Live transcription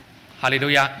哈利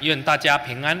路亚，愿大家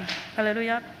平安。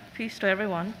 Hallelujah. Peace to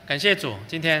everyone. 感谢主，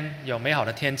今天有美好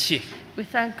的天气， We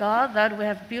thank God that we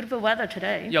have beautiful weather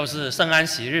today, 又是圣安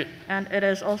息日， and it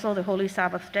is also the Holy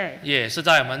Sabbath day. 也是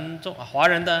在我们华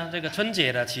人的这个春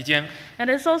节的期间。 And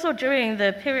it's also during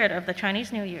the period of the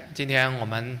Chinese New Year. 今天我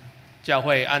们教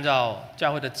会按照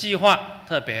教会的计划，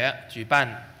特别举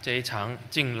办这一场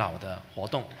敬老的活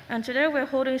动。 And today we're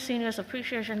holding Seniors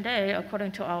Appreciation Day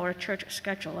according to our church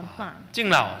schedule and plan. 敬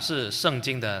老是圣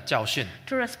经的教训，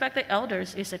 To respect the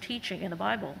elders is a teaching in the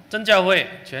Bible. 真教会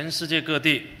全世界各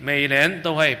地每年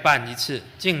都会办一次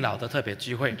敬老的特别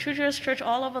聚会。 Churches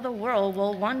all over the world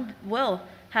will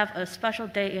have a special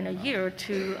day in a year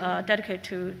to dedicate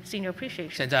to senior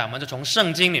appreciation. 现在我们就从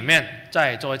圣经里面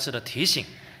再做一次的提醒。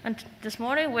 And this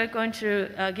morning we're going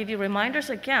to give you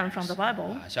reminders again from the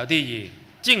Bible. 小弟以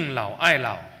敬老爱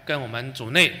老，跟我们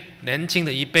组内年轻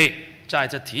的一辈在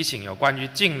这提醒有关于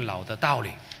敬老的道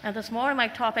理。 And this morning my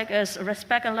topic is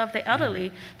respect and love the elderly,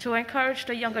 to encourage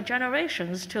the younger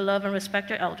generations to love and respect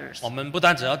their elders. 我们不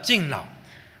单只要敬老，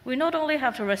 We not only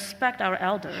have to respect our 还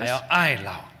elders, 要爱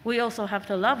老。 we also have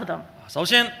to love them. 首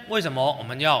先，为什么我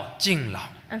们要敬老？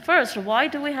 And first, why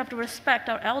do we have to respect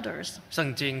our elders?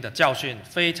 圣经的教训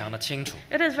非常的清楚，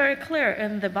 It is very clear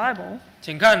in the Bible.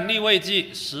 请看利未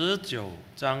记19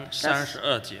章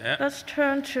32节。 Let's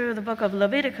turn to the book of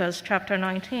Leviticus chapter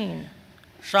 19,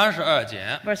 32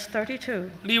节， verse 32.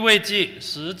 利未记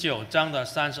19章的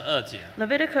32节，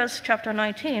 Leviticus chapter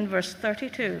 19, verse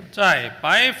 32. 在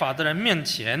白发的人面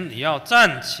前，你要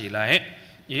站起来，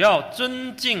也要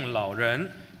尊敬老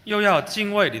人，又要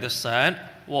敬畏你的神。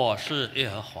我是耶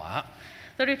和华。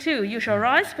 32. You shall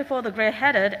rise before the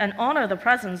gray-headed and honor the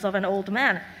presence of an old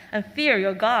man, and fear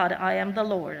your God, I am the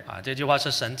Lord. 这句话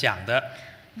是神讲的。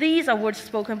 These are words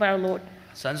spoken by our Lord.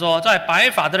 神说，在白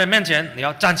发的人面前，你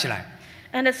要站起来。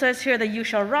 And it says here that you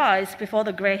shall rise before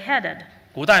the gray-headed.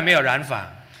 古代没有染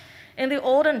发， In the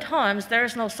olden times, there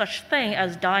is no such thing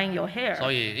as dyeing your hair.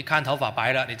 所以一看头发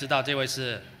白了，你知道这位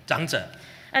是长者。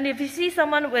 And if you see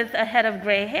someone with a head of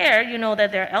gray hair, you know that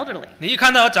they're elderly. 你一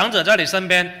看到有长者在你身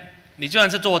边，你就算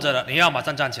是坐着的，你要马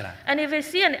上站起来。 And if you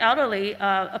see an elderly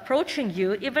approaching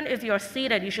you, even if you're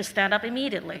seated, you should stand up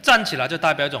immediately. 站起来就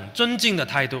代表一种尊敬的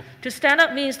态度。 To stand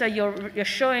up means that you're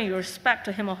showing your respect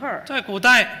to him or her. 在古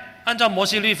代，按照摩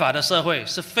西律法的社会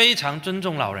是非常尊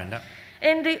重老人的。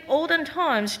 In the olden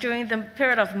times, during the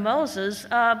period of Moses,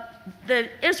 the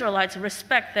Israelites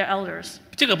respect their elders.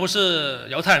 这个不是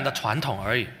犹太人的传统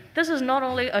而已， This is not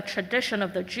only a tradition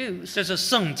of the Jews, 这是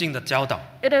圣经的教导。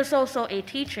 it is also a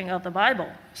teaching of the Bible.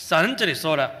 神这里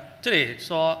说了，这里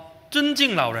说尊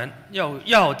敬老人，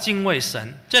要敬畏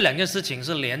神，这两件事情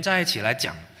是连在一起来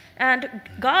讲。 And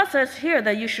God says here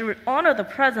that you should honor the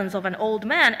presence of an old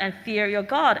man and fear your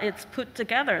God. It's put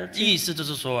together. 意思就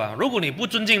是说啊，如果你不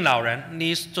尊敬老人，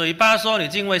你嘴巴说你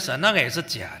敬畏神，那个也是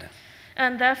假的。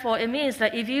 And therefore, it means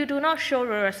that if you do not show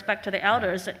your respect to the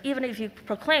elders, even if you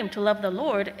proclaim to love the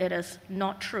Lord, it is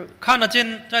not true. 看得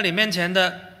见在你面前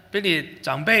的比你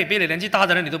长辈、比你年纪大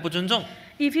的人，你都不尊重，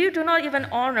 If you do not even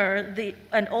honor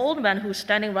an old man who's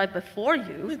standing right before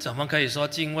you, 你怎么可以说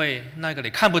敬畏那个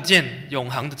你看不见永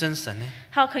恒的真神呢？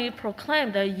 how can you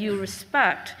proclaim that you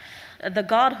respect the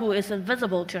God who is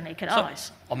invisible to your naked eyes?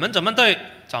 我们怎么对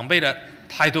长辈的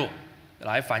态度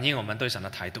来反映我们对神的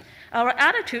态度？ Our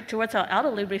attitude towards our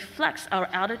elderly reflects our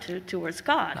attitude towards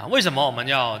God. 为什么我们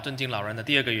要尊敬老人的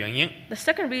第二个原因？ The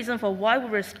second reason for why we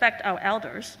respect our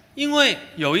elders, 因为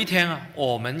有一天啊，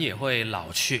我们也会老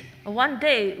去， one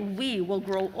day we will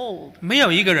grow old. 没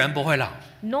有一个人不会老。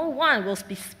 No one will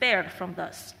be spared from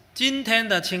this. 今天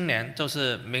的青年就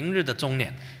是明日的中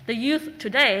年。 The youth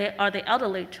today are the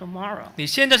elderly tomorrow. 你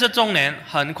现在是中年，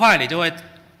很快你就会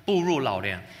步入老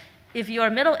年。 If you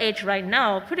are middle aged right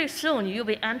now, pretty soon you'll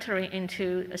be entering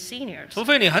into seniors. 除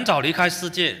非你很早离开世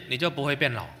界，你就不会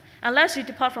变老。 Unless you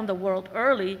depart from the world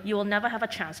early, you will never have a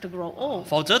chance to grow old.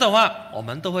 否则的话，我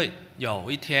们都会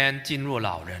有一天进入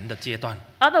老人的阶段。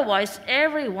 Otherwise,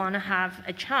 everyone have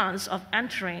a chance of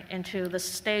entering into the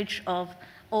stage of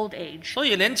old age. 所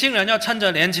以年轻人要趁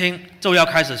着年轻，就要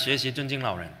开始学习尊敬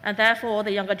老人。 And therefore,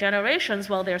 the younger generations,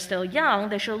 while they're still young,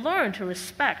 they should learn to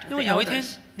respect 因 the 为有一天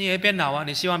elders. 你也变老啊，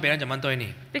你希望别人怎么对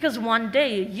你？ Because one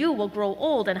day you will grow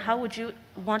old, and how would you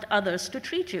want others to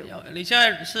treat you? 你现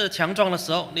在是强壮的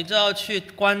时候，你就要去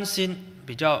关心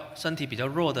身体比较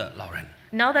弱的老人。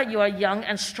 Now that you are young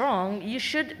and strong, you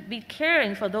should be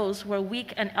caring for those who are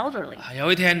weak and elderly.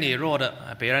 有一天你弱的，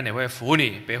别人也会服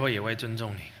你，别人也会尊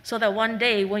重你。 So that one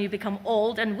day when you become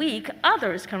old and weak,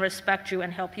 others can respect you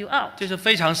and help you out. 这是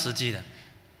非常实际的，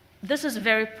 This is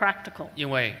very practical. 因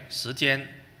为时间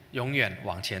永远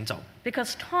往前走。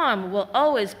 because time will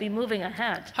always be moving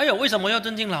ahead. 还有为什么要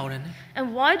尊敬老人呢？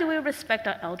 And why do we respect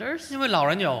our elders? 因为老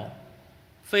人有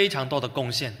非常多的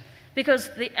贡献， Because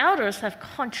the elders have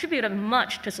contributed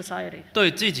much to society.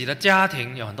 对自己的家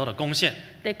庭有很多的贡献，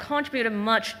 They contributed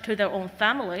much to their own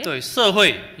family. 对社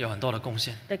会有很多的贡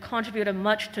献， They contributed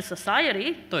much to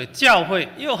society. 对教会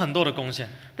也有很多的贡献。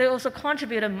 They also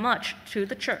contributed much to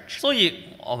the church. 所以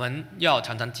我们要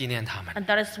常常纪念他们。 And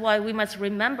that is why we must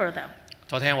remember them.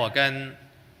 昨天我跟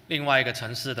另外一个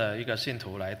城市的一个信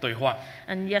徒来对话，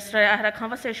 And yesterday I had a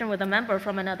conversation with a member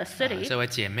from another city. 这位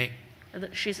姐妹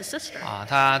She's a sister.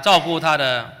 她照顾她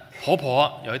的婆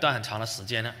婆有一段很长的时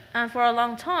间了， And for a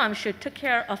long time, she took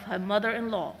care of her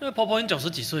mother-in-law. 因为婆婆已经90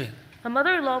几岁了， Her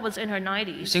mother-in-law was in her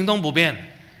 90s 行动不便，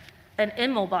 and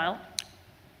immobile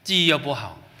记忆又不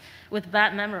好， with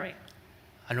bad memory.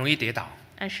 很容易跌倒，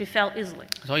 And she fell easily.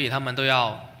 所以他们都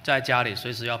要在家里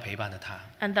随时要陪伴着她。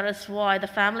 And that is why the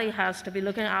family has to be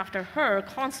looking after her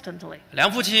constantly.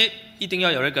 两夫妻一定要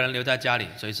有一个人留在家里，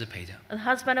随时陪着。 The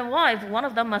husband and wife, one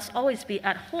of them must always be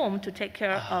at home to take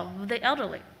care of the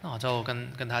elderly. 那我就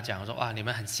跟他讲，我说啊，你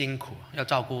们很辛苦，要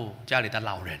照顾家里的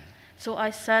老人。 So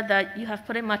I said that you have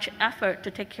put in much effort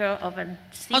to take care of a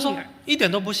他说 senior. 一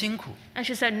点都不辛苦， And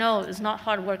she said, no, it's not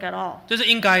hard work at all. 这是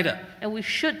应该的。 And we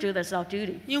should do this our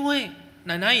duty. 因为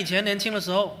奶奶以前年轻的时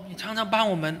候，你常常帮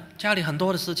我们家里很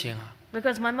多的事情啊。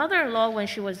 Because my mother-in-law, when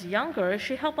she was younger,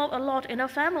 she helped out a lot in her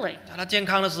family. 在她健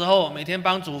康的时候，每天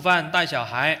帮煮饭、带小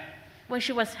孩， When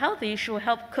she was healthy, she would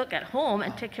help cook at home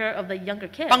and take care of the younger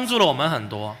帮 kids. 助了我们很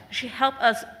多。 She helped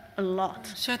us a lot.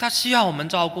 现在她需要我们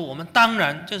照顾，我们当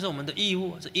然这是我们的义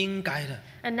务，是应该的。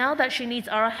 And now that she needs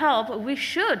our help, we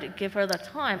should give her the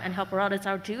time and help her out. It's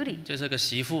our duty. 这是个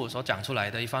媳妇所讲出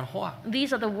来的一番话， These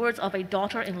are the words of a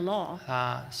daughter-in-law.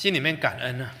 她心里面感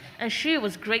恩啊， And she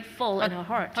was grateful in her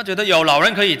heart. 她觉得有老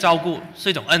人可以照顾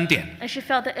是一种恩典 And she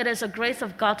felt that it is a grace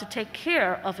of God to take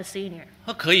care of a senior.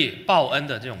 和可以报恩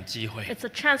的这种机会。 It's a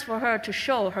chance for her to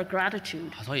show her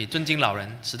gratitude. 所以尊敬老人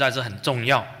实在是很重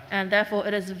要。 And therefore,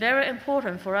 it is very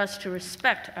important for us to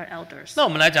respect our elders. 那我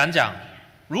们来讲讲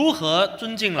如何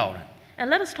尊敬老人， And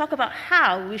let us talk about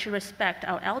how we should respect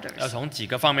our 要 elders 从几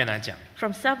个方面来讲。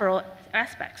 from several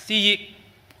aspects. 第一，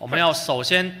我们要首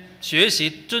先学习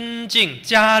尊敬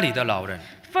家里的老人。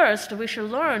 First, we should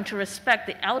learn to respect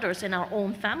the elders in our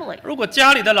own family. 如果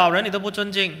家里的老人你都不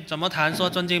尊敬，怎么谈说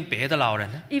尊敬别的老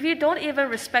人呢？ If you don't even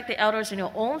respect the elders in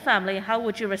your own family, how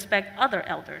would you respect other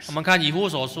elders? 我们看以弗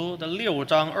所书的6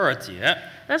章2节，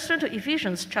 Let's turn to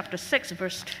Ephesians chapter 6,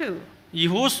 verse 2. 以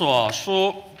弗所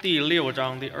书第6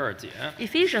章第2节，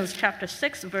 Ephesians chapter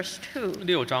 6, verse 2.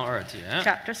 6章2节，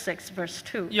 Chapter 6, verse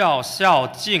 2. 要孝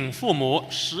敬父母，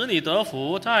使你得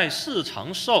福，在世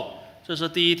长寿。这是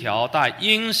第一条带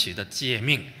应许的诫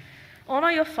命。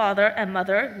 Honor your father and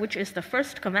mother, which is the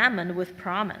first commandment with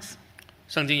promise.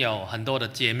 圣经有很多的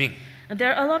诫命， And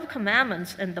there are a lot of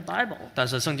commandments in the Bible. 但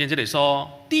是圣经这里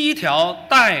说，第一条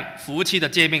带福气的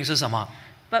诫命是什么？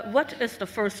 But what is the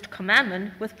first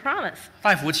commandment with promise?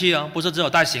 带福气啊，不是只有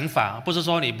带刑罚，不是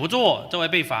说你不做就会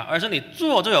被罚，而是你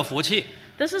做就有福气。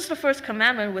 This is the first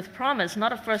commandment with promise,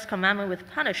 not a first commandment with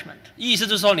punishment. 意思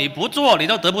就是说，你不做你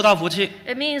就得不到福气。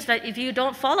 It means that if you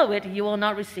don't follow it, you will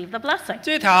not receive the blessing.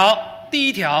 这条第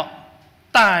一条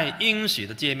带应许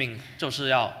的诫命，就是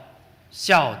要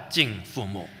孝敬父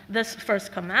母。 This first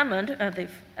commandment,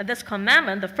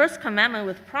 the first commandment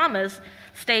with promise,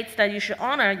 states that you should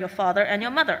honor your father and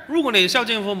your mother. 如果你孝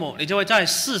敬父母，你就会在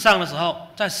世上的时候，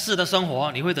在世的生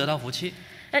活，你会得到福气。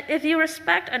 And if you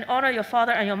respect and honor your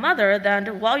father and your mother, then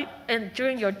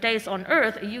during your days on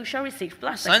earth, you shall receive 神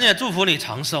blessing. 也祝福你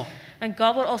长寿 And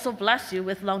God will also bless you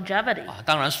with longevity. 啊！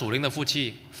当然，属灵的福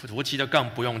气就更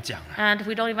不用讲了。 And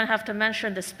we don't even have to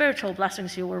mention the spiritual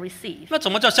blessings you will receive. 那怎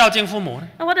么叫孝敬父母呢？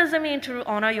 And what does it mean to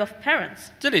honor your parents?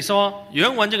 这里说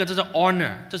原文这个字是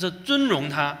honor， 就是尊荣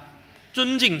他、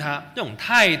尊敬他，这种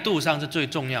态度上是最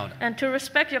重要的。 And to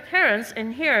respect your parents,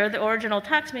 in here, the original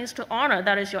text means to honor.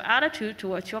 That is your attitude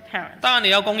towards your parents. 当然，你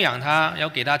要供养他，要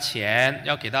给他钱，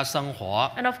要给他生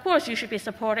活 And of course, you should be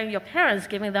supporting your parents,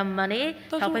 giving them money,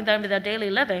 helping them with their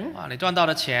daily living. 啊！你赚到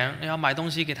的钱，你要买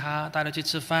东西给他，带他去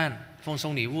吃饭，奉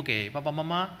送礼物给爸爸妈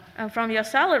妈。 And from your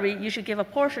salary, you should give a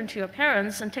portion to your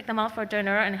parents and take them out for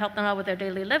dinner and help them out with their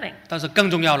daily living. 但是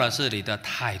更重要的是你的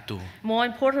态度。 More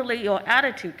importantly, your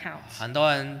attitude counts. 很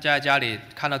多人在家里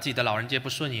看到自己的老人家不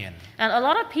顺眼， And a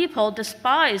lot of people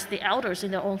despise the elders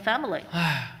in their own family.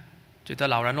 唉，觉得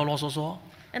老人啰啰嗦嗦，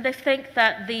 And they think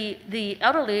that the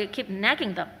elderly keep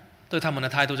nagging them. 对他们的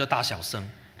态度就大小声。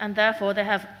 And therefore, they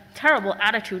have terrible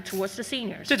attitude towards the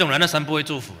seniors. 这种人呢，神不会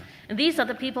祝福。 And these are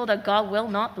the people that God will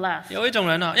not bless. 有一种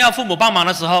人呢，要父母帮忙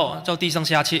的时候就低声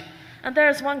下气， And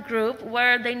there is one group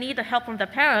where they need the help from their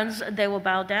parents, they will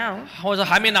bow down. 或者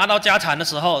还没拿到家产的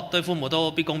时候，对父母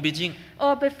都毕恭毕敬；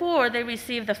 Or before they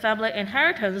receive the family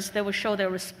inheritance, they will show their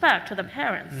respect to the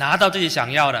parents. 拿到自己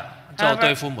想要的，就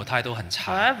对父母态度很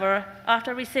差， However,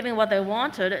 after receiving what they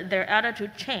wanted, their attitude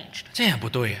changed. 这样不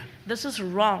对呀。 This is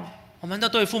wrong. 我们的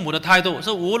对父母的态度是，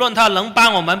无论他能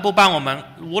帮我们不帮我们，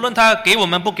无论他给我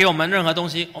们不给我们任何东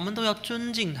西，我们都要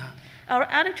尊敬他。 Our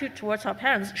attitude towards our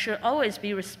parents should always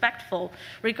be respectful,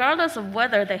 regardless of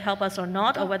whether they help us or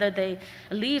not, or whether they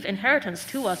leave inheritance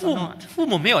to us or not. 父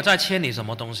母没有在欠你什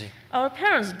么东西， Our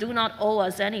parents do not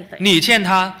owe us anything. 你欠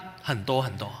他很多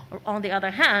很多。 On the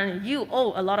other hand, you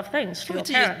owe a lot of things to 所以 your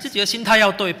自 parents. 己的心态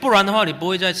要对，不然的话，你不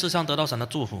会在世上得到神的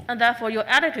祝福。 And therefore, your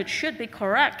attitude should be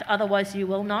correct, otherwise you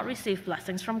will not receive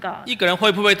blessings from God. 一个人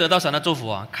会不会得到神的祝福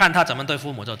啊？看他怎么对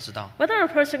父母就知道。 Whether a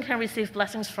person can receive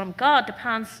blessings from God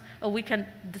depends, we can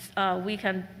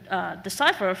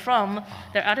decipher from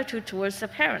their attitude towards their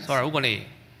parents. 所以，如果你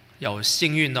有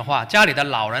幸运的话，家里的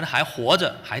老人还活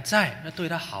着还在，那对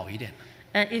他好一点。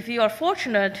 And if you are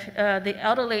fortunate, the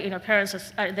elderly in your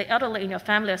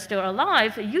family are still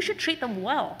alive, you should treat them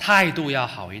well. 态度要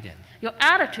好一点， Your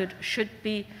attitude should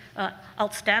be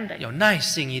outstanding. 有耐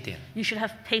心一点。 You should have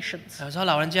patience. 有时候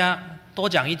老人家多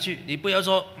讲一句，你不要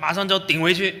说马上就顶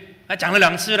回去，还讲了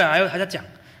2次了，还在讲。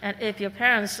 And if your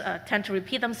parents tend to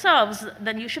repeat themselves,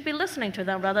 then you should be listening to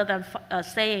them rather than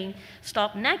saying,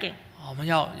 stop nagging. 我们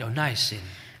要有耐心，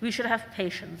 We should have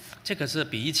patience. 这个是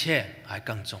比一切还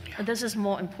更重要。 And this is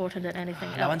more important than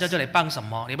anything 老人家 else. 这里帮什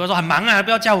么？你不要说很忙啊，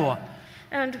不要叫我。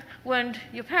 And when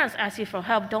your parents ask you for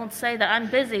help, don't say that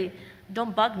I'm busy,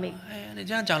 don't bug me. 哎，你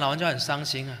这样讲，老人家很伤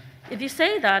心啊。 If you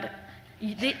say that,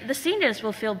 the seniors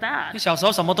will feel 你 bad. 小时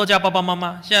候什么都叫爸爸妈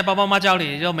妈，现在爸爸妈妈叫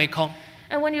你就没空。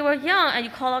 And when you were young and you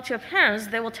call out to your parents,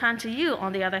 they will turn to you.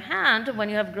 On the other hand, when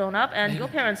you have grown up and your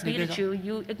parents needed you,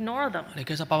 you ignore them. 你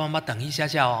可以说爸爸妈妈等一下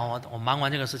下哦，我忙完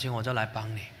这个事情我就来帮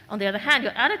你。 On the other hand,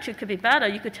 your attitude could be better.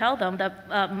 You could tell them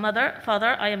that, Mother,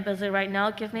 Father, I am busy right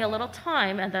now. Give me a little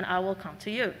time, and then I will come to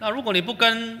you. 那如果你不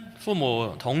跟父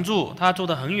母同住，他住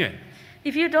得很远，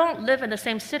 If you don't live in the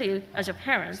same city as your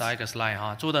parents, 下一个 slide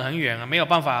哈，住得很远啊，没有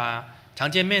办法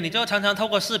常见面，你就常常透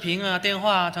过视频啊、电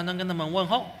话啊，常常跟他们问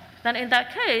候。 then in that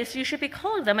case, you should be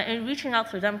calling them and reaching out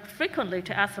to them frequently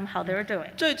to ask them how they're doing.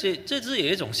 这只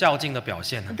也一种孝敬的表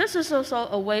现呢。 This is also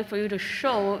a way for you to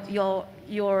show your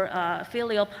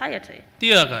filial piety.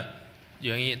 第二个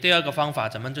原因，第二个方法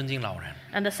怎么尊敬老人？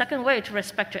 And the second way to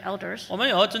respect your elders, 我们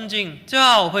也要尊敬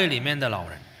教会里面的老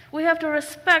人， we have to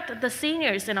respect the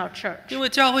seniors in our church 因为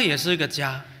教会也是一个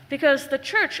家， because the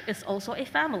church is also a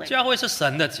family. 教会是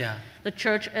神的家， The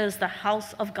church is the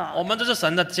house of 我 God. 们就是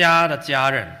神的家的家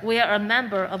人。 We are a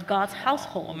member of God's 我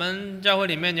household. 们教会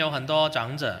里面有很多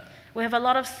长者， We have a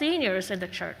lot of seniors in the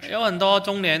church. 有很多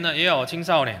中年的，也有青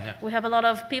少年的。 We have a lot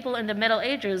of people in the Middle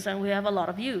Ages, and we have a lot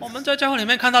of youth. 我们在教会里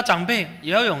面看到长辈，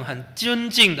也要用很尊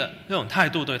敬的那种态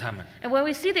度对他们， And when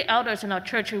we see the elders in our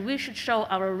church, we should show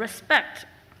our respect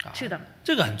to them.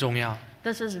 这个很重要。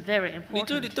 This is very 你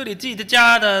对 important. 你自己的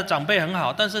家的长辈很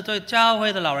好，但是对教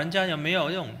会的老人家有没有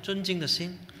这种尊敬的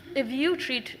心？ If you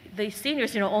treat the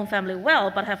seniors in your own family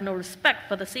well, but have no respect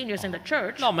for the seniors in the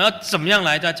church, 那我们要怎么样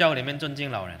来在教会里面尊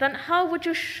敬老人？ then how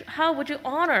would you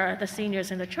honor the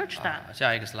seniors in the church then?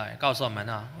 下一个 slide 告诉我们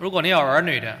啊，如果你有儿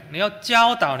女的，你要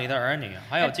教导你的儿女，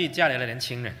还有自己家里的年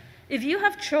轻人， If you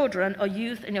have children or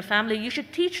youth in your family, you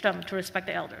should teach them to respect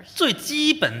the elders. 最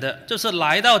基本的就是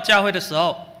来到教会的时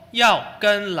候，要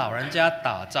跟老人家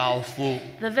打招呼。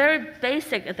 The very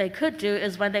basic they could do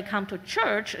is when they come to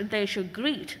church, they should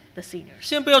greet the seniors.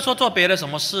 先不要说做别的什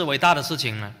么事伟大的事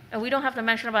情了， And we don't have to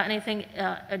mention about anything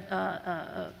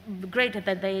great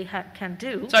that they can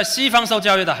do. 在西方受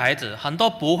教育的孩子，很多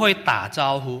不会打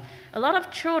招呼。 A lot of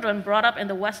children brought up in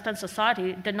the Western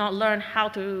society did not learn how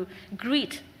to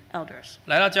greet elders.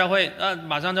 来到教会，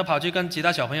马上就跑去跟其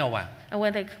他小朋友玩。 And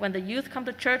when the youth come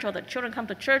to church or the children come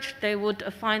to church, they would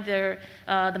find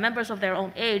the members of their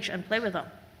own age and play with them.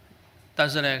 但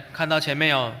是呢，看到前面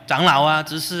有长老啊、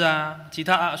执事啊、其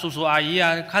他叔叔阿姨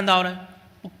啊，看到呢，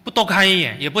不多看一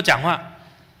眼，也不讲话。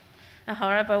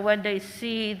 However, when they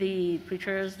see the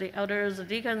preachers, the elders, the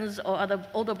deacons, or other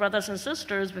older brothers and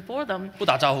sisters before them, 不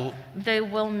打招呼。 they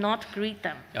will not greet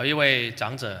them. 有一位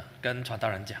长者跟传道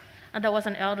人讲 And there was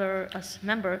an elder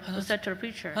member who said to the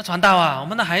preacher,：“ 那传道啊，我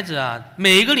们的孩子啊，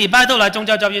每一个礼拜都来宗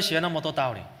教教育学那么多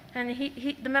道理。 and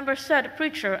the member said,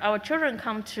 Preacher, our children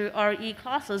come to RE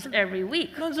classes every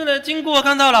week. 但是呢，经过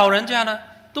看到老人家呢，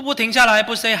都不停下来，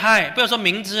不 say hi， 不要说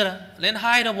名字了，连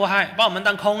hi 都不 hi， 把我们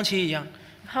当空气一样。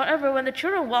However, when the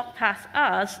children walk past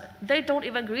us, they don't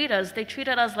even greet us. They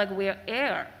treated us like we're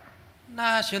air.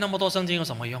 那学那么多圣经有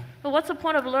什么用？ But what's the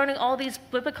point of learning all these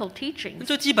biblical teachings?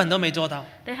 最基本都没做到。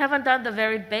 They haven't done the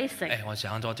very basic. 我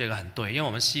想说这个很对，因为我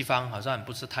们西方好像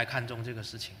不是太看重这个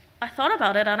事情。 I thought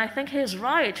about it, and I think he's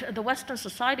right. The Western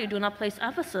society do not place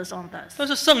emphasis on this. 但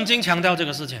是圣经强调这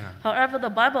个事情啊。 However, the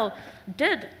Bible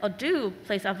did or do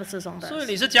place emphasis on 所以 this.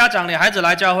 你是家长，你孩子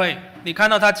来教会，你看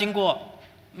到他经过，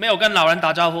没有跟老人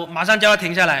打招呼，马上叫他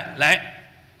停下来，来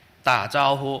打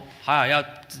招呼，还有要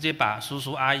直接把叔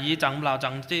叔阿姨、长老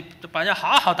长辈，把人家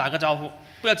好好打个招呼，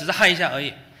不要只是嗨一下而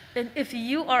已。 And if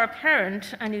you are a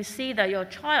parent and you see that your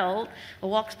child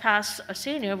walks past a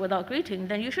senior without greeting,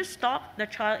 then you should stop the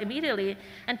child immediately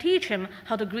and teach him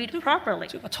how to greet properly.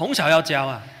 这个从小要教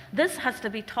啊。 This has to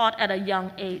be taught at a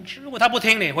young age. 如果他不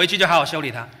听你，回去就好好修理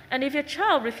他， And if your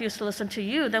child refuses to listen to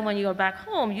you, then when you are back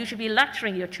home, you should be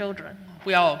lecturing your children.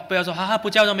 不要说哈哈不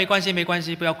教都没关系，没关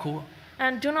系，不要哭。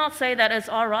 And do not say that it's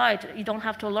all right, you don't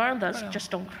have to learn this, just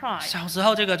don't cry. 小时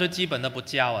候这个最基本的不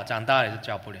教啊，长大也是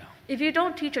教不了。 If you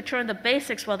don't teach your children the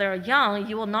basics while they're young,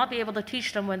 you will not be able to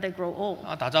teach them when they grow old.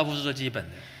 啊，打招呼是最基本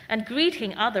的。 And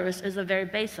greeting others is a very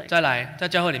basic. 再来，在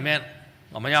教会里面，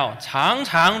我们要常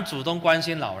常主动关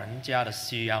心老人家的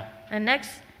需要。 And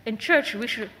next, in church, we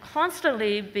should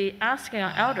constantly be asking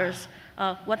our elders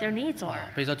what their needs are.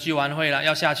 比如说聚完会了，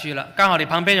要下去了，刚好你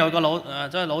旁边有一个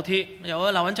这楼梯，有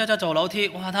个老人家在走楼梯，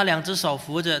哇，他两只手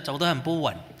扶着，走得很不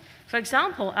稳。 For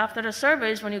example, after the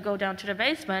service, when you go down to the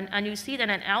basement and you see that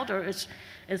an elder is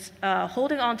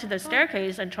holding on to the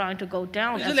staircase and trying to go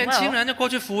down 你是 as 年轻 well. 人就过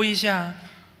去扶一下。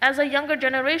 As a younger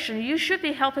generation, you should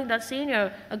be helping that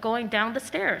senior going down the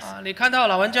stairs. 啊，你看到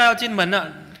老人家要进门了，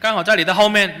刚好在你的后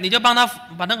面，你就帮他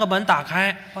把那个门打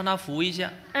开，帮他扶一下。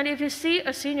 And if you see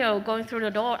a senior going through the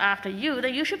door after you, then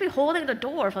you should be holding the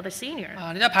door for the senior.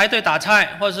 啊，你在排队打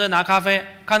菜或者是拿咖啡，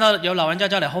看到有老人家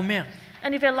在你后面，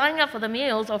 And if you're lining up for the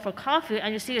meals or for coffee and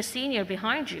you see a senior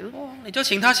behind you, 你就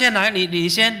请他先来，你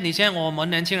先，我们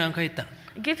年轻人可以等。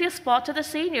 give your spot to the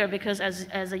senior because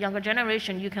as a younger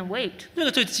generation, you can wait. 这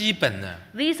个最基本的，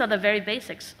 These are the very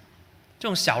basics. 这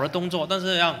种小的动作，但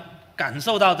是让感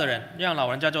受到的人，让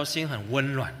老人家就心很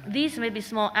温暖。 These may be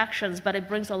small actions, but it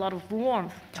brings a lot of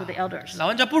warmth to the elders. 老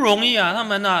人家不容易啊，他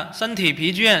们呢身体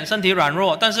疲倦，身体软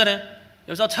弱，但是呢，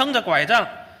有时候撑着拐杖，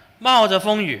冒着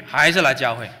风雨，还是来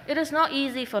教会。 It is not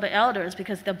easy for the elders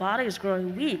because their body is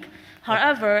growing weak.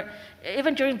 However,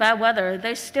 even during bad weather,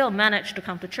 they still manage to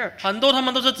come to church. 很多他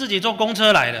们都是自己坐公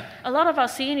车来的。 A lot of our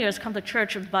seniors come to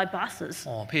church by buses,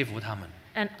 佩服他们。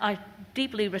 and I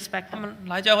deeply respect 他 them. 们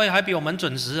来教会还比我们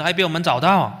准时，还比我们早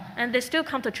到。 And they still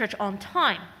come to church on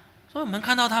time. 所以我们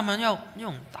看到他们要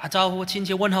用打招呼、亲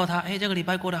切问候他，哎，这个礼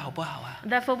拜过得好不好啊？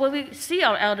 Therefore, when we see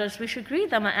our elders, we should greet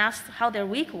them and ask how their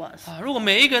week was. 啊，如果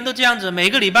每一个人都这样子，每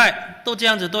个礼拜都这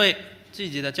样子对自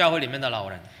己的教会里面的老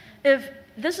人， If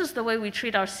this is the way we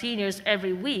treat our seniors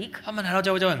every week, 他们来到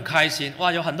教会就很开心，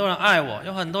哇，有很多人爱我，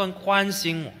有很多人关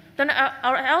心我。 then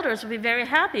our elders will be very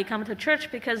happy coming to church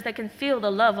because they can feel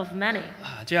the love of many,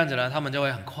 啊，这样子呢，他们就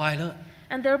会很快乐。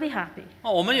 and they'll be happy.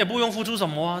 哦，我们也不用付出什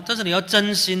么啊，但是你要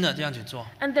真心的这样去做。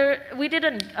 And we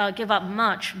didn't give up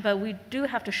much, but we do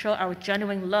have to show our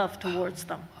genuine love towards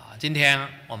them. 啊，今天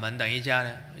我们等一下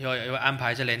呢，有安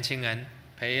排这年轻人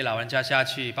陪老人家下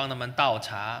去，帮他们倒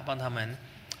茶，帮他们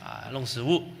弄食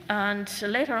物。 And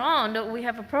later on, we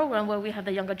have a program where we have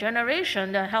the younger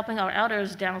generation helping our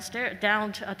elders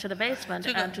down to the basement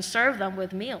and to serve them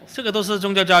with meals. 这个都是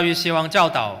宗教教育希望教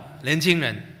导年轻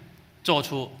人做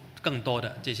出更多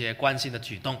的这些关心的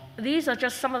举动。 These are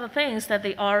just some of the things that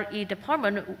the RE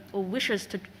department wishes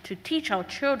to teach our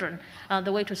children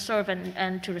the way to serve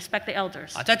and to respect the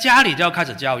elders. 啊，在家里就要开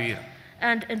始教育了。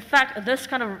 And in fact, this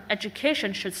kind of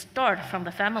education should start from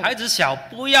the 孩 family. 子小，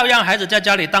不要让孩子在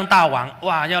家里当大王，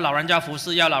哇，要老人家服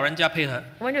侍，要老人家配合。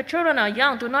 When your children are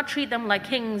young, do not treat them like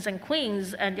kings and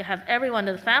queens and you have everyone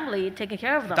in the family taking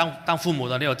care of them. 当父母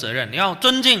的你有责任，你要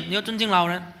尊敬老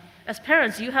人。 As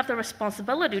parents, you have the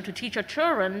responsibility to teach your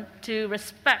children to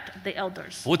respect the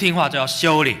elders. 不听话就要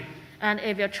修理。 And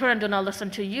if your children do not listen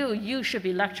to you, you should be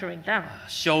lecturing them.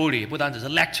 修理不单只是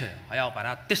lecture， 还要把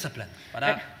它 discipline， 把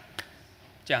它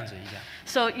这样子一下。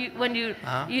 So when you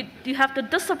have to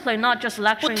discipline, not just 不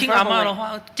lecturing 听阿妈的 verbally.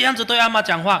 话，这样子对阿妈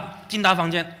讲话，进她房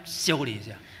间修理一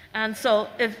下。 And so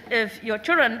if your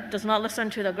children does not listen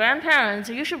to the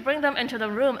grandparents, you should bring them into the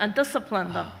room and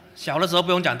discipline them. 小的时候不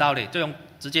用讲道理，就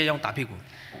直接用打屁股。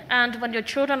 And when your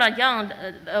children are young,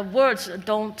 words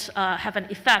don't have an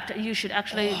effect. You should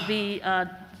actually be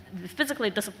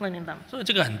physically disciplining them. 所以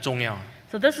这个很重要。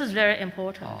So this is very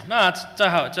important. 那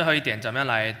最后一点，怎么样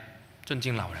来尊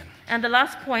敬老人？ And the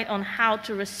last point on how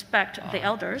to respect the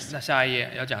elders. 那下一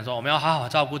页要讲说，我们要好好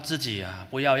照顾自己啊，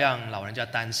不要让老人家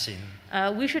担心。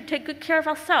We should take good care of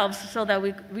ourselves so that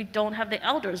we don't have the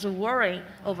elders worrying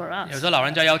over 有 us. 时候老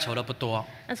人家要求的不多，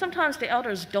 And sometimes the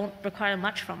elders don't require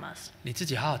much from us. 你自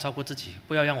己好好照顾自己，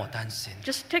不要让我担心。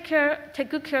 Just take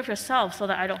good care of yourself so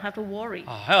that I don't have to worry.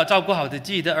 还有照顾好自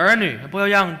己的儿女，不要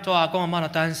让做阿公阿妈的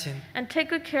担心。 And take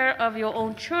good care of your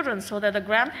own children so that the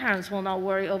grandparents will not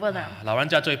worry over them. 老人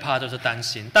家最怕就是担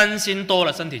心，担心多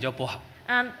了身体就不好。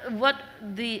 And what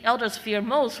the elders fear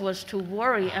most was to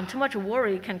worry, and too much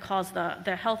worry can cause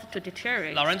their health to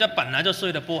deteriorate. 老人家本来就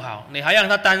睡得不好，你还让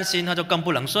他担心，他就更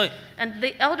不能睡。 And the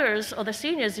elders or the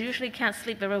seniors usually can't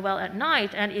sleep very well at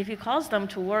night, and if you cause them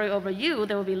to worry over you,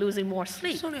 they will be losing more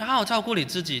sleep. 所以你好好照顾你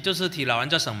自己，就是替老人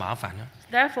家省麻烦啊。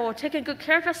 Therefore, taking good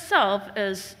care of yourself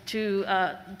is to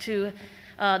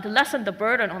lessen the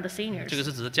burden on the 这 seniors. 个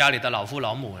是指家里的老父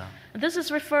老母了。 This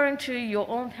is referring to your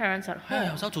own parents at 有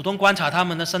home. 时候主动观察他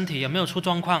们的身体有没有出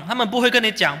状况，他们不会跟你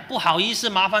讲不好意思，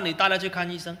麻烦你带他去看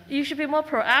医生。 You should be more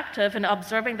proactive in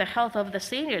observing the health of the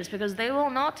seniors because they will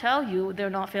not tell you they're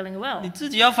not feeling 你 well. 自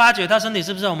己要发觉他身体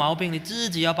是不是有毛病，你自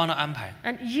己要帮他安排。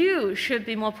 And you should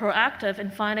be more proactive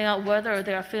in finding out whether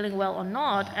they are feeling well or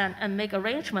not and make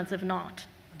arrangements if not.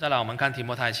 再来，我们看提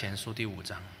摩太前书第5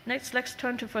章。 Next, let's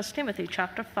turn to 1 Timothy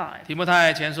chapter 5. 提摩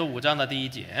太前书5章的第1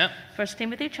节。 1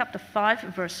 Timothy chapter 5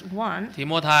 verse 1. 提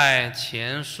摩太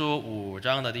前书5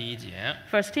章的第1节。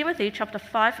 1 Timothy chapter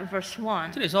 5 verse 1.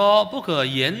 这里说，不可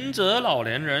严责老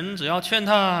年人，只要劝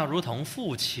他如同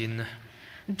父亲。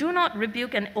 Do not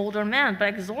rebuke an older man,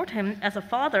 but exhort him as a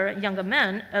father, younger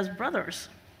men as brothers.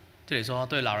 这里说，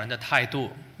对老人的态度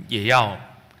也要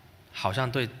好像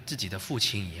对自己的父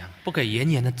亲一样，不可以严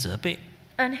严的责备。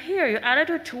 And here, your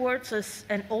attitude towards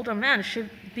an older man should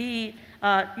be,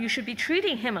 you should be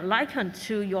treating him like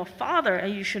unto your father, and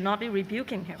you should not be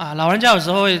rebuking him. 老人家有时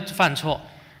候会犯错，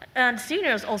 And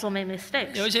seniors also make 有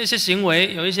mistakes. 一些行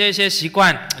为，有一些习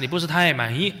惯，你不是太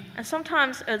满意。 And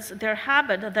sometimes it's their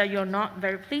habit that you're not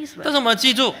very pleased 但 with. 是我们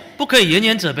记住，不可以严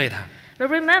严责备他， But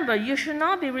remember, you should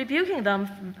not be rebuking them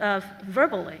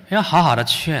verbally. 要好好的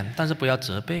劝，但是不要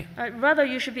责备， Rather,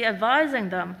 you should be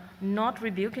advising them, not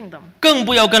rebuking them. 更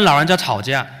不要跟老人家吵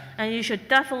架。 And you should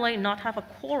definitely not have a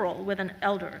quarrel with an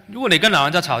elder. 如果你跟老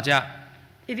人家吵架，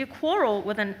 If you quarrel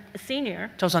with a senior,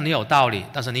 就算你有道理，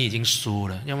但是你已经输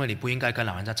了，因为你不应该跟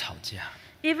老人家吵架。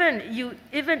 even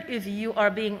if you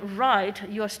are being right,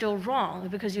 you are still wrong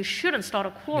because you shouldn't start a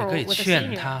你 quarrel 可以 with a 劝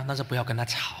senior. 他，但是不要跟他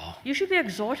吵， You should be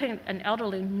exhorting an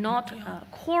elderly, not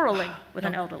quarreling with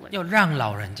an elderly. 要让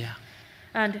老人家。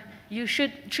 And you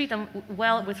should treat them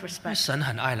well with respect 神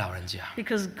很爱老人家。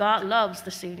 because God loves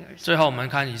the seniors. 最后我们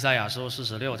看以赛亚书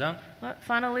46章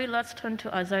Finally, let's turn to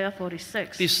Isaiah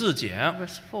 46, 第4节，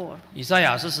 verse 4. 以赛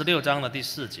亚46章的第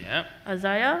4节。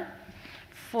 Isaiah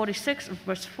 46,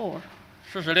 verse 4.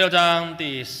 46章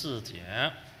第4节，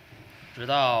直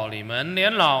到你们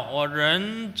年老，我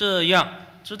仍这样；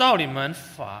直到你们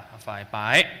发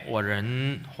白，我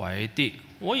仍怀地。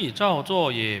我已照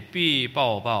做，也必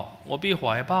报报；我必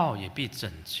怀抱，也必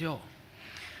拯救。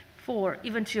 For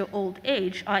even to your old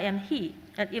age I am he,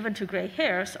 and even to gray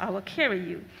hairs I will carry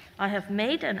you. I have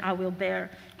made and I will bear,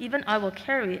 even I will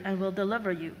carry and will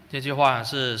deliver you. 这句话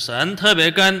是神特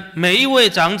别跟每一位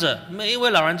长者、每一位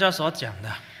老人家所讲的。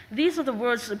 These are the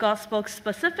words that God spoke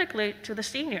specifically to the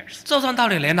seniors. 就算到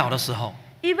你年老的时候，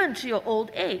 Even to your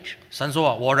old age, 神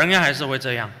说：“我仍然还是会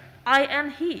这样。 I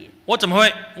am he. 我怎么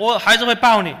会？我还是会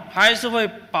抱你，还是会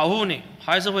保护你，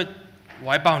还是会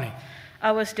怀抱你。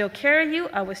 I will still carry you,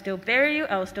 I will still bear you,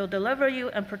 I will still deliver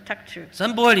you and protect you.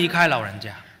 神不会离开老人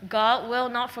家。 God will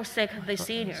not forsake the 所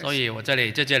seniors. 以我在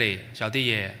这里，小弟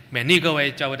也勉励各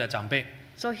位教会的长辈，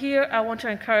 So here I want to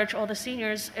encourage all the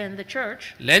seniors in the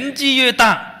church. 年纪越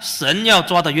大，神要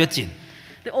抓得越紧，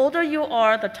 The older you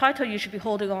are, the tighter you should be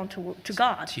holding on to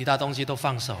God. 其他东西都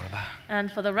放手了吧？ And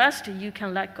for the rest, you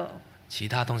can let go. 其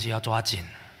他东西要抓紧。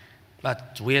那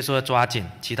主耶稣要抓紧，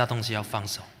其他东西要放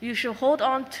手。 You should hold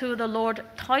on to the Lord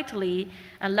tightly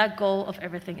and let go of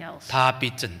everything else. 他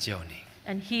必拯救你。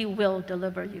 And He will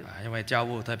deliver you. 因为教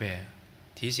务特别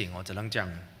提醒我，只能讲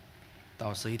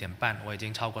到11点半，我已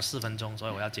经超过4分钟，所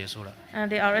以我要结束了。 And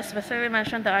the RS specifically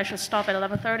mentioned that I should stop at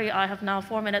 11:30. I have now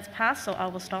 4 minutes past, so I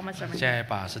will stop my sermon. 现在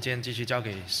把时间继续交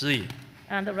给司仪。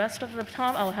 And the rest of the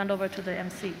time, I will hand over to the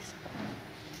MCs.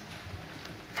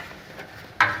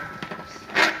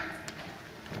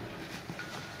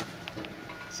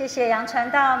 谢谢杨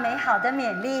传道美好的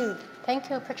勉励。Thank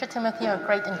you, Preacher Timothy, a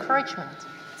great encouragement.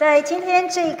 在今天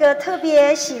这个特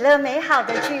别喜乐美好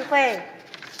的聚会，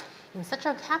 In such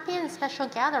a happy and special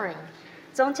gathering,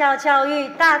 宗教教育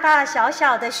大大小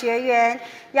小的学员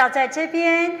要在这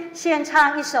边献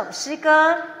唱一首诗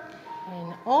歌。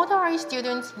 and all the RE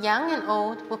students, young and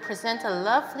old, will present a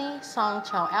lovely song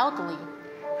to our elderly.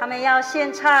 他们要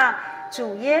献唱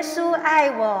主耶稣爱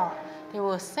我， They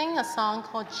will sing a song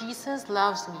called Jesus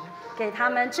Loves Me, 给他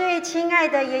们最亲爱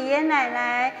的爷爷奶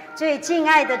奶、最敬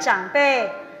爱的长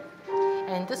辈。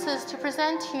 and this is to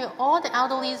present to all the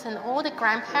elderlies and all the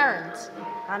grandparents.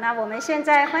 好，那我们现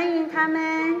在欢迎他们。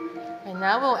 And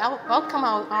now we'll welcome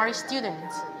our RE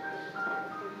students.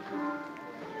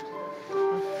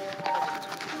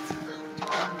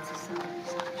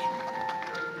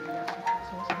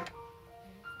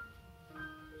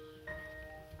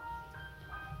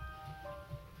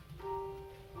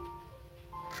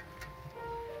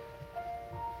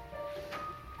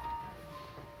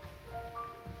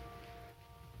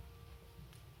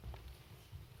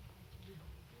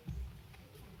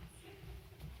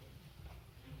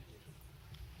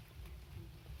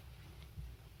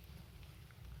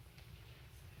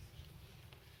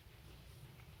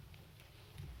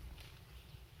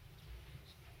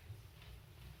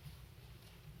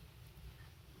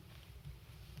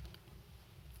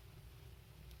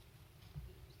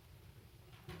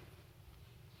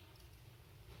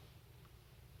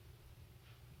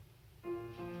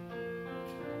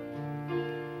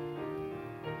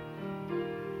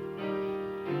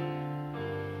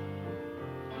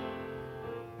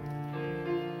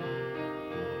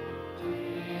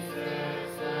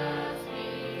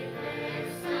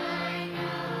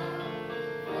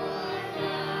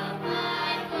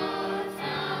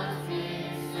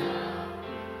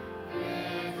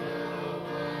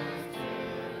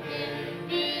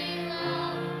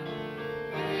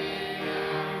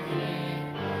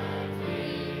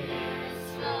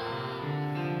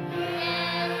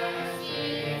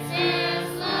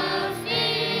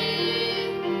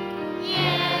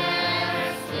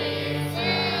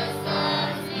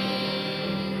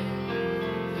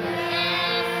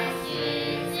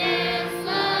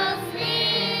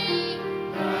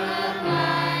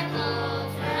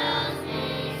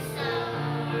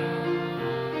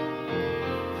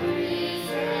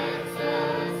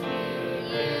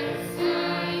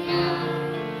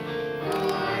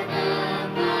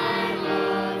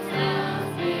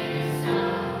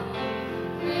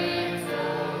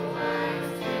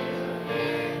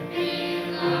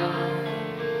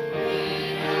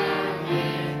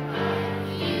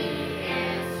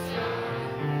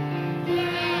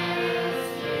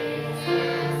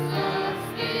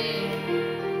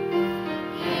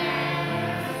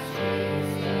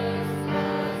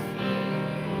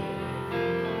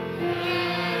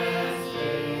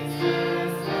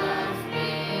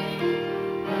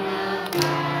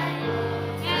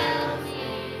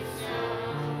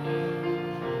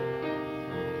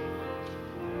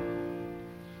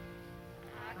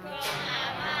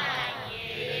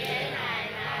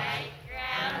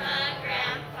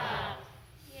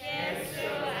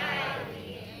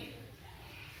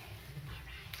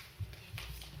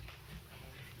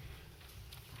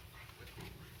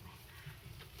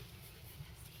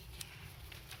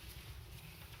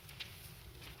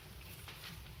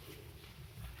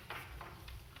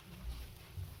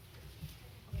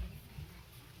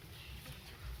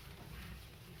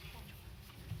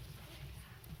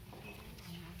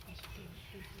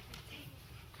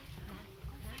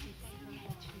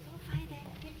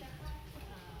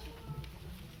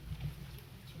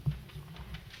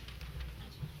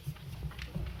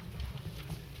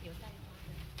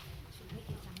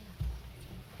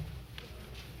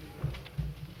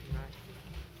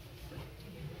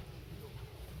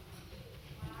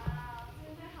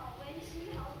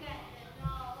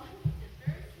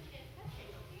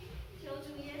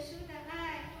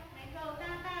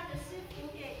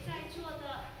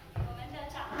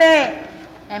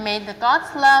 And may the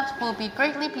God's love will be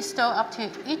greatly bestowed up to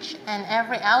each and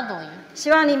every elderly.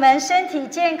 希望你们身体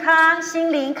健康，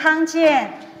心灵康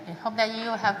健。 And hope that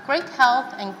you have great health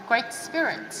and great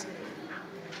spirit.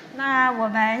 那我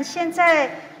们现在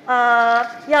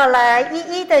要来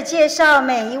一一的介绍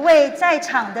每一位在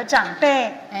场的长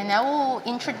辈。 And I will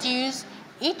introduce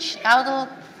each elder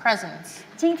present.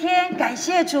 今天感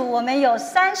谢主，我们有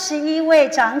31位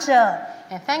长者。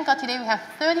 And thank God today we have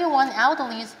 31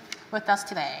 elderlies with us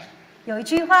today. 有一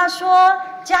句话说：“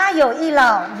家有一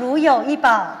老，如有一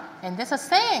宝。” And there's a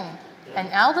saying, an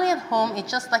elderly at home is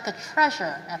just like a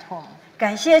treasure at home.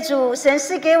 感谢主，神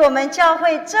赐给我们教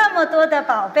会这么多的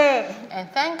宝贝。 And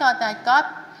thank God that God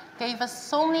gave us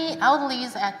so many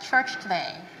elderlies at church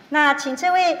today. 那请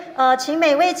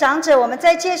每位长者，我们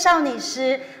在介绍你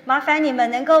时，麻烦你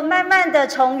们能够慢慢的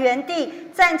从原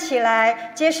地站起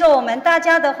来，接受我们大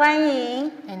家的欢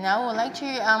迎。And now I would like to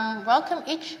welcome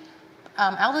each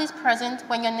elderlies present.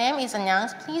 When your name is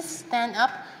announced, please stand up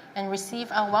and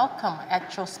receive our welcome at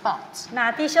your spot.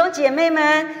 那弟兄姐妹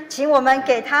们，请我们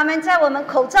给他们在我们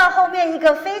口罩后面一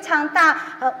个非常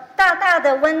大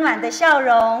的温暖的笑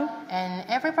容。And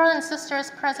every brother and sisters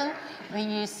present, when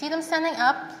you see them standing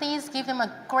up, please give them a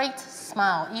great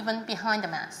smile, even behind the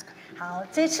mask. 好，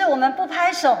这次我们不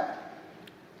拍手，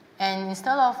 And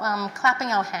instead of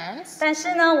clapping our hands, 但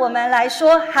是呢，我们来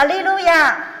说哈利路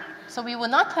亚。so we will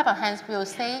not clap our hands, we will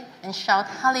say and shout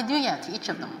hallelujah to each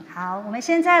of them. 好，我们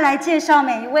现在来介绍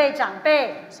每一位长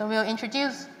辈。So we will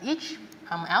introduce each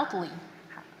elderly.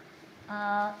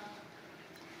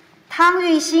 汤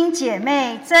玉欣姐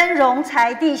妹、曾荣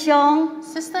才弟兄，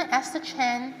 Sister Esther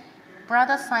Chen,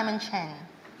 Brother Simon Chen.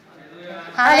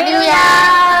 哈利路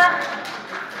亚！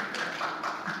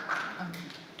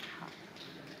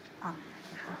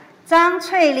张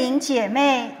翠玲姐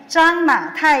妹、张马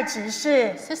太执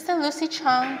事， Sister Lucy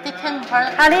Chong, Deacon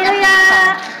Brother. 哈利路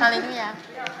亚！ Hallelujah.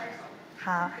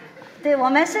 好，对，我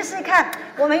们试试看，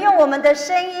我们用我们的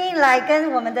声音来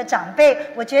跟我们的长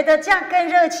辈，我觉得这样更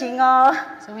热情哦。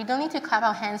 So we don't need to clap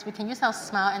our hands, we can use our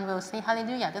smile and we'll say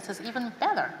hallelujah. This is even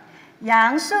better.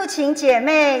 杨素琴姐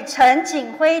妹、陈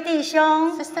景辉弟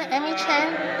兄， Sister Amy Chen,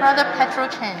 Brother Petro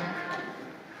Chen.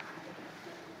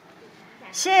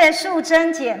 谢素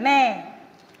贞姐妹，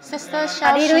 Sister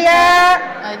哈 Xiao 利路 Shi 亚！ Chen.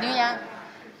 Hallelujah.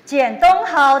 简东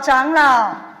豪长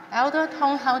老， Elder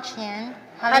Tong Hao Qian.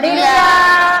 哈利路 Hallelujah.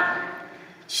 亚！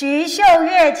徐秀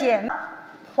月姐妹，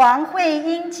黄慧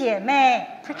英姐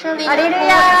妹， Preacher Lee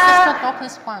Hallelujah. Sister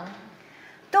Dorcas Huang.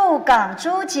 杜港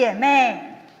珠姐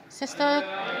妹， Sister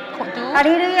Kodu. 哈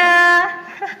利路亚！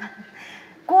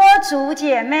郭竹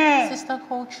姐妹， Sister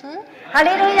Ko Chu. 哈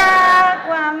利路亚！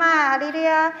郭阿嬷，哈利路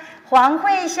亚！黄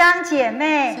慧香姐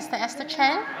妹， Sister Esther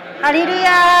Chen. 哈利路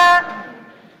亚！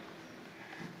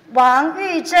王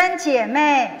玉珍姐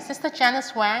妹， Sister Janice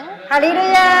Wang. 哈利路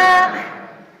亚！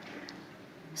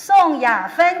宋雅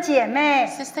芬姐妹，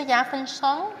 Sister Yafan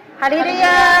Song. 哈利路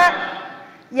亚！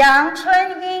杨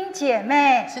春英姐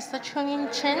妹， Sister Chung Yin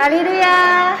Chen. 哈利路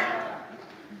亚！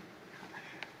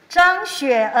张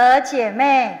雪娥姐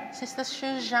妹， Sister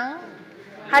Xu Zhang.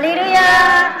 哈利路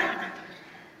亚！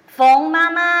冯妈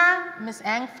妈， Miss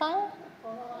Ang Feng.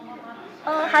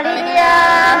 哦，哈利路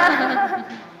亚！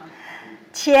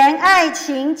钱爱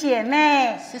琴姐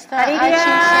妹， Sister 哈利路爱琴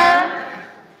亚姐！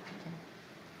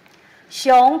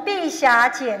熊碧霞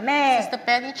姐妹， Sister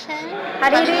Betty Chen. 哈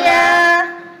利路亚！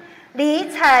李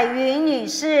彩云女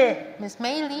士， Miss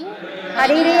Mei Li. 哈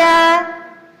利路亚！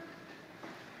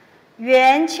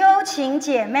袁秋晴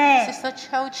姐妹， Sister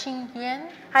Chou Qing Yuan.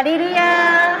 哈利路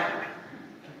亚！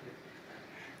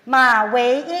马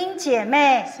维英姐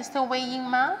妹， Sister Wei Ying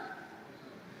Ma.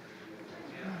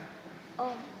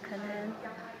 哦，可能，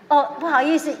哦，不好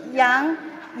意思，杨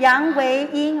维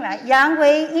英来，杨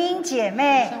维英姐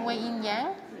妹 Sister Wei Ying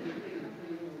Yang.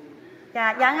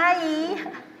 呀，杨阿姨，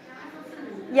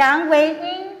杨维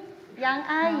英，杨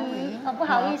阿姨，哦，不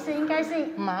好意思，应该是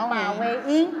马维马维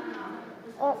英，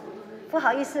哦，不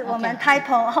好意思，我们 OK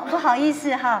typo，哦，不好意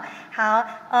思哈，好，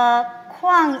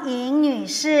邝莹女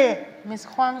士， Miss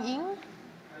Huang Ying.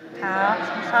 好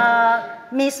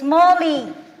，Miss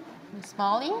Molly， Miss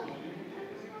Molly.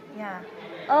 呀，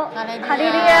哦，哈利路亚哈利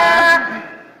路亚。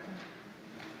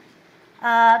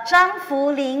张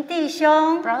福林弟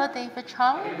兄， Brother David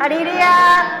Chong. 哈利路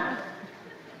亚；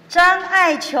张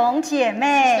爱琼姐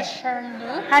妹， Sister Sharon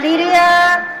Lu. 哈利路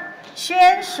亚；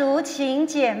宣淑琴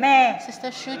姐妹， Sister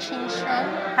Shu Qing Shen.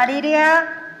 哈利路亚。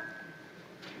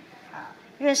好，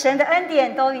愿神的恩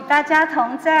典都与大家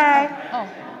同在。 Oh,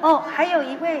 哦，还有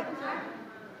一位，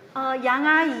杨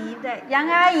阿姨，对，杨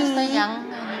阿 Sister 姨， Yang.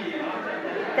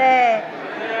 对，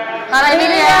哈利路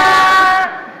亚。亚！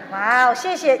哇哦，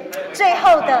谢谢最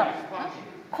后的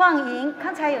邝莹，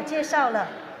刚才有介绍了。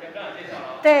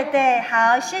对对，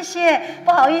好，谢谢。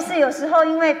不好意思，有时候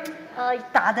因为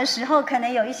打的时候可能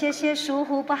有一些疏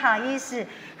忽，不好意思。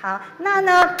好，那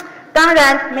呢，当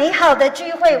然美好的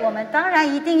聚会，我们当然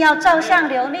一定要照相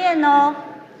留念哦。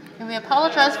 And we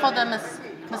apologize for the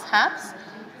mishaps.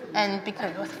 And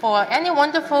because for any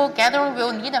wonderful gathering,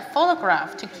 we'll need a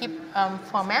photograph to keep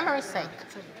for memory's sake.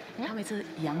 她们是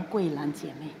杨桂兰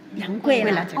姐妹，杨桂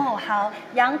兰哦，好，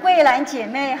杨桂兰姐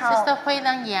妹好。 Sister Hui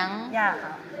Lang Yang. 呀，好，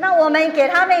那我们给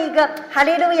他们一个哈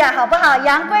利路亚，好不好？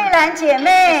杨桂兰姐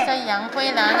妹， Sister Yang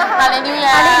Hui Lan. Hallelujah.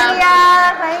 哈利路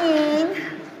亚，欢迎。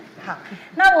好，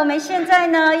那。那我们现在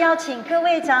呢，要请各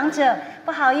位长者，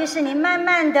不好意思，您慢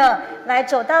慢的来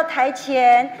走到台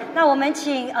前。那我们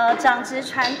请长职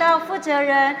传道负责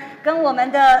人跟我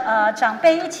们的长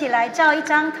辈一起来照一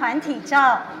张团体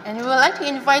照。And we would like to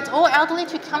invite all elderly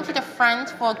to come to the front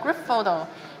for a group photo.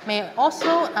 May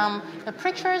also the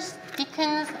preachers,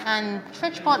 deacons, and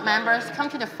church board members come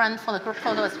to the front for the group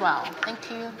photo as well.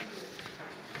 Thank you.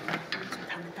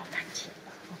 他们到台前。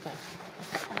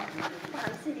不好意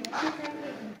思，你们现在可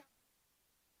以。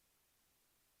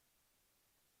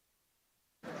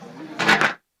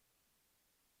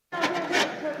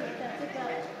特别的这个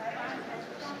来帮你们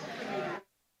装饰。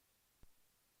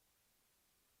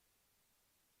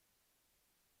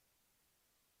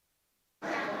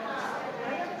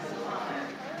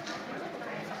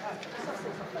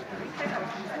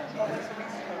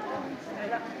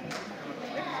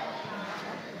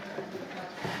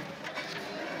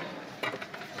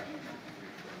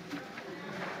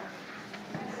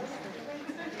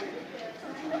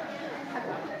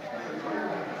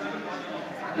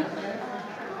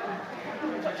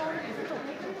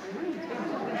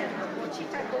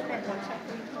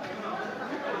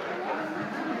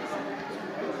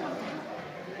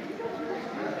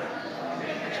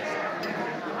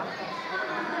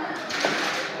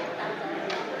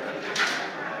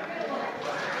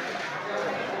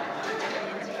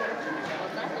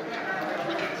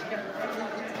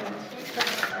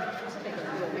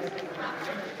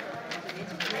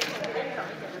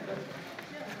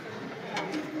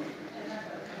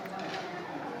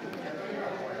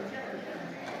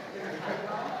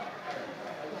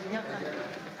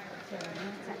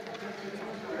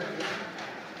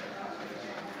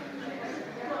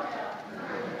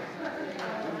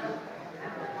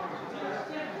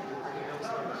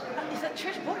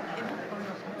Church board?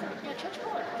 Yeah, church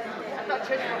board. I thought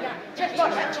church board. Yeah, church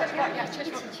board. Yeah, church board. Yeah,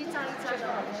 church board. 去照一张。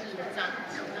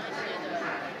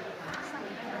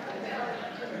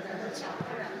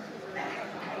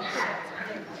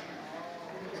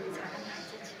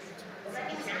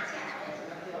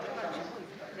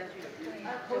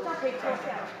口罩可以脱下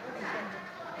来，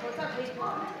口罩可以脱。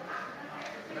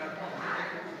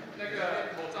那个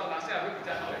口罩拿下来会比较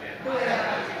好一点。对。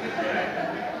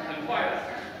很快的。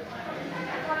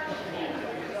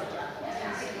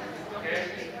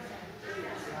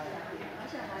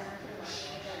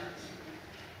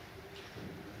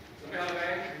准备好了没？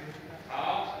好，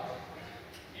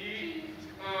一、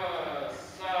二、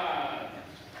三，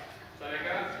再来一个，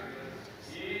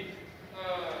一、二、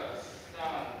三，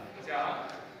脚，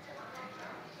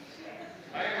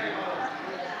来可以吗？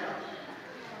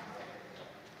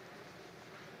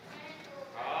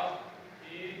好，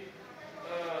一、二、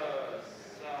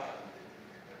三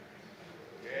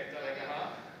 ，OK， 再来一个哈。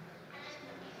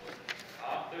好，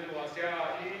对着往下，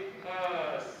一、二、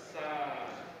三，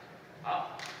好。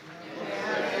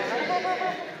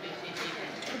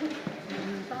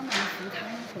帮忙扶他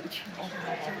们回去，这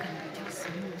样可能比较实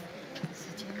用，时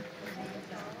间。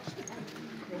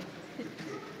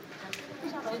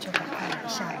就赶快来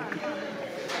下一个。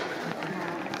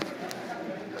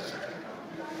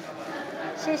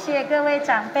谢谢各位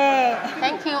长辈。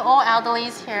Thank you, all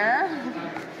elderlies here.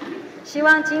 希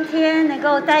望今天能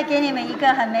够带给你们一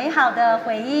个很美好的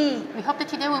回忆。We hope that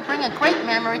today will bring a great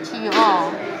memory to you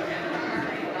all.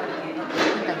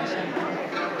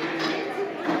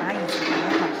 把椅子摆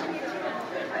好。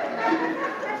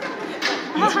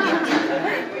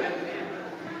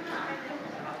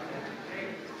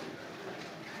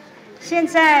现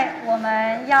在我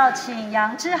们要请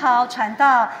杨志豪传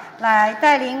道来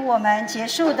带领我们结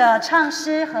束的唱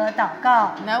诗和祷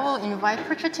告。Now we'll invite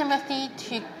Preacher Timothy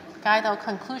to guide our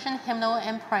conclusion hymnal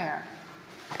and prayer.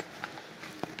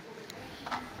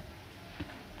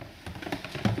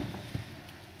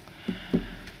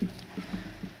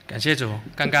 感谢主，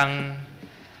刚刚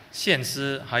献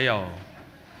诗，还有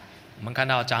我们看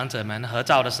到长者们合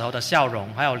照的时候的笑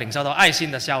容，还有领受到爱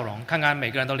心的笑容，看看每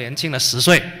个人都年轻了10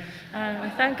岁。And we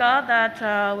thank God that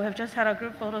we have just had our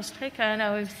group photos taken,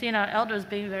 and we've seen our elders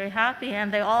being very happy,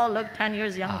 and they all look 10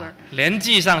 years younger. 年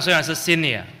纪上虽然是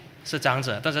senior 是长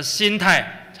者，但是心态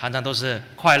常常都是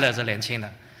快乐着年轻的。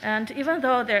And even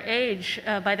though their age,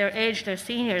 by their age, they're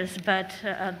seniors, but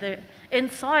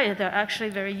inside they're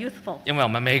actually very youthful. 因为我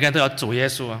们每一个人都有主耶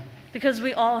稣啊。Because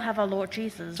we all have our Lord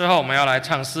Jesus. 最后我们要来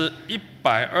唱诗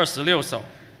126首。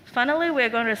Finally, we're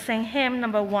going to sing hymn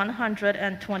number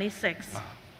 126.